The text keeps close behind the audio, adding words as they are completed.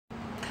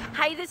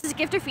Hi, this is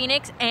Gifter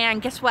Phoenix,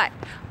 and guess what?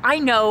 I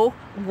know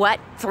what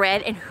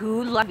thread and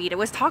who Vida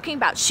was talking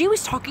about. She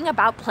was talking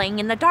about playing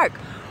in the dark.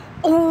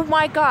 Oh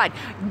my God,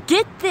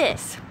 get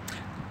this.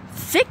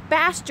 Sick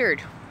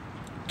bastard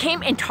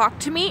came and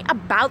talked to me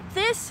about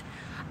this,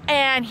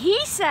 and he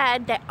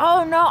said that,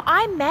 oh no,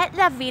 I met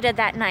Vida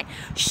that night.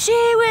 She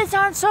was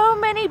on so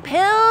many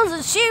pills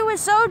and she was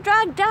so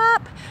drugged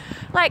up.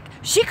 Like,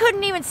 she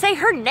couldn't even say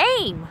her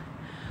name.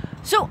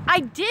 So I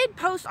did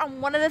post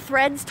on one of the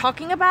threads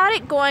talking about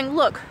it, going,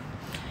 look,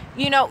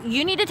 you know,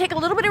 you need to take a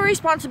little bit of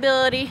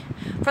responsibility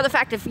for the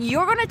fact if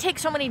you're going to take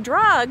so many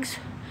drugs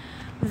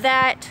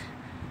that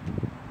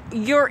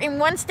you're in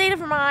one state of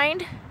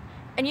mind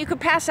and you could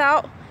pass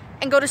out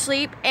and go to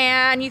sleep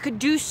and you could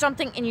do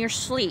something in your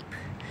sleep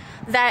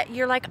that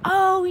you're like,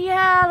 oh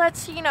yeah,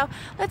 let's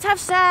have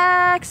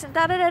sex and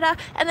da-da-da-da,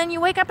 and then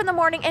you wake up in the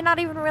morning and not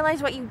even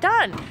realize what you've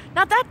done.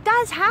 Now that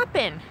does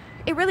happen.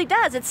 It really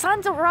does. It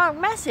sends a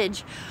wrong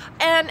message,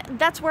 and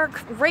that's where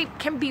rape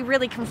can be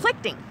really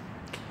conflicting.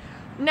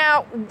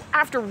 Now,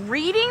 after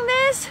reading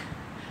this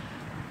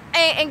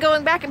and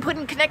going back and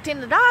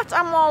connecting the dots,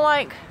 I'm all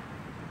like,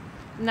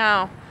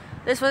 no.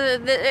 This was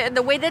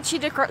the way that she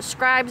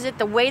describes it,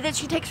 the way that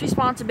she takes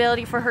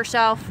responsibility for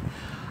herself.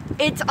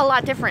 It's a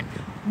lot different.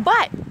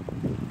 But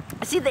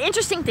see, the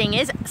interesting thing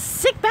is,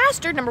 sick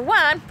bastard number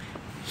one,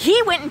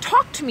 he went and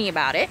talked to me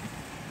about it.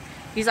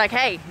 He's like,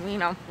 hey,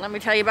 let me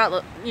tell you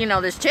about,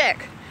 this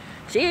chick.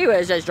 She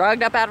was just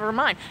drugged up out of her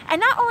mind. And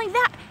not only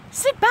that,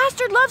 sick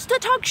bastard loves to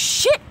talk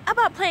shit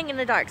about playing in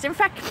the dark. In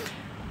fact,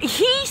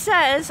 he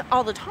says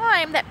all the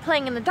time that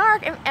playing in the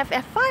dark and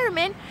FF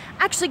firemen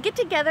actually get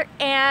together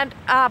and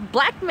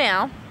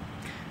blackmail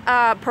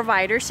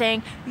providers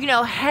saying,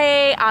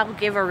 hey, I'll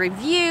give a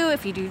review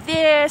if you do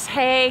this.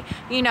 Hey,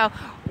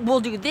 we'll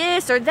do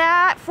this or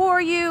that for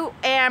you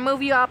and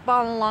move you up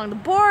all along the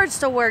board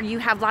so where you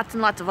have lots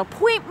and lots of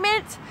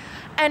appointments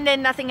and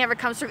then nothing ever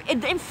comes through.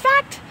 In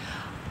fact,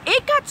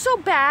 it got so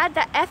bad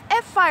that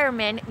FF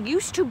Fireman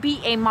used to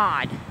be a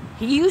mod.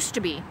 He used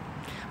to be.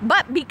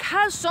 But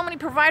because so many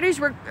providers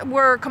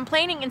were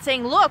complaining and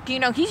saying, look,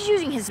 he's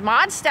using his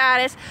mod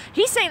status.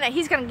 He's saying that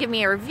he's going to give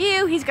me a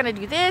review. He's going to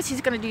do this.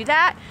 He's going to do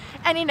that.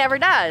 And he never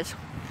does.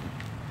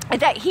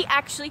 That he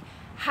actually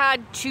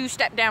had to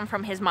step down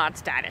from his mod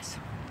status.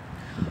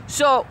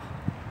 So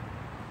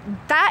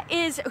that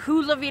is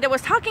who Vida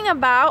was talking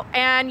about.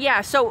 And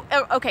yeah, so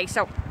okay,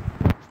 so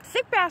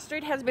sick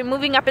bastard has been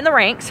moving up in the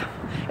ranks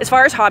as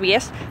far as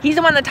hobbyist. He's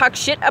the one that talks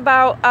shit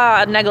about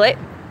Neglet.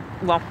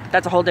 Well,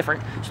 that's a whole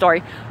different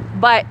story,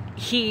 but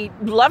he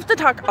loves to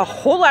talk a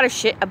whole lot of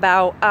shit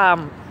about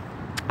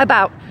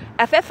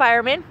FF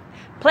Fireman,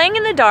 playing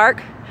in the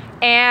dark,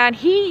 and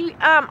he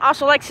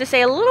also likes to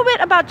say a little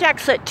bit about Jack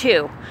Soot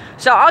too.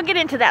 So I'll get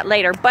into that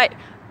later, but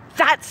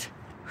that's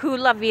who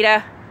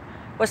Vida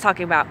was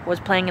talking about, was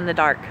playing in the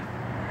dark.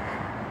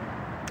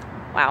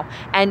 Wow.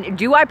 And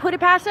do I put it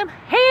past him?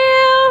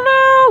 Hell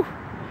no!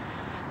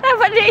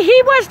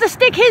 He wants to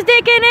stick his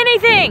dick in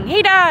anything.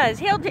 He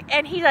does.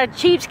 And he's a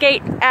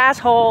cheapskate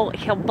asshole.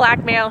 He'll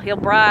blackmail, he'll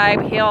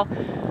bribe,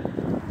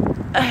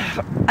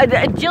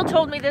 Jill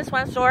told me this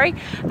one story,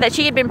 that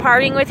she had been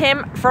partying with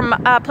him from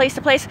place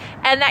to place,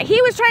 and that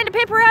he was trying to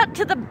pimp her out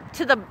to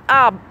the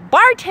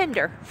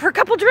bartender for a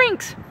couple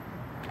drinks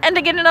and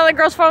to get another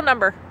girl's phone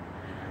number.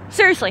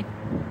 Seriously,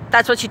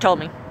 that's what she told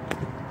me.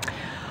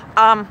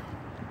 So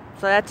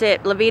that's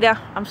it,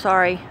 Vida. I'm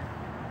sorry.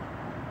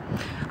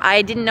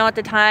 I didn't know at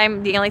the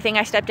time. The only thing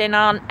I stepped in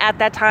on at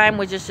that time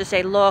was just to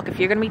say, look, if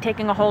you're going to be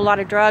taking a whole lot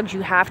of drugs,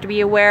 you have to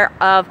be aware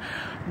of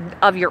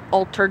your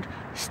altered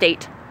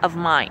state of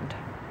mind.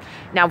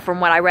 Now, from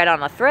what I read on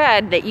the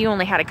thread, that you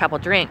only had a couple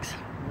drinks,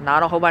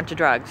 not a whole bunch of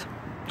drugs.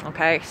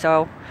 Okay,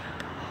 so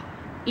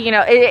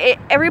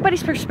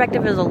everybody's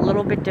perspective is a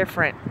little bit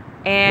different.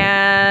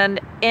 And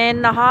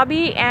in the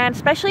hobby, and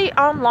especially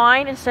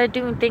online, instead of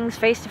doing things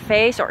face to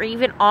face or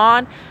even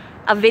on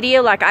a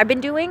video like I've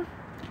been doing,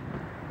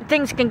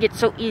 things can get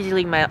so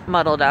easily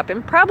muddled up,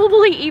 and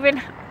probably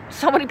even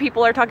so many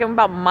people are talking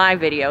about my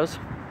videos,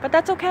 but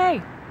that's okay.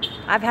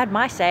 I've had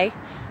my say.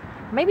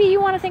 Maybe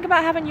you want to think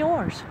about having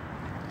yours.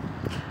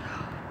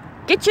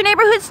 Get your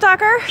neighborhood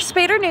stalker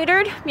spayed or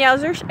neutered,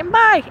 meowsers, and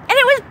bye. And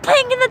it was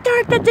playing in the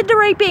dark that did the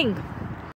raping.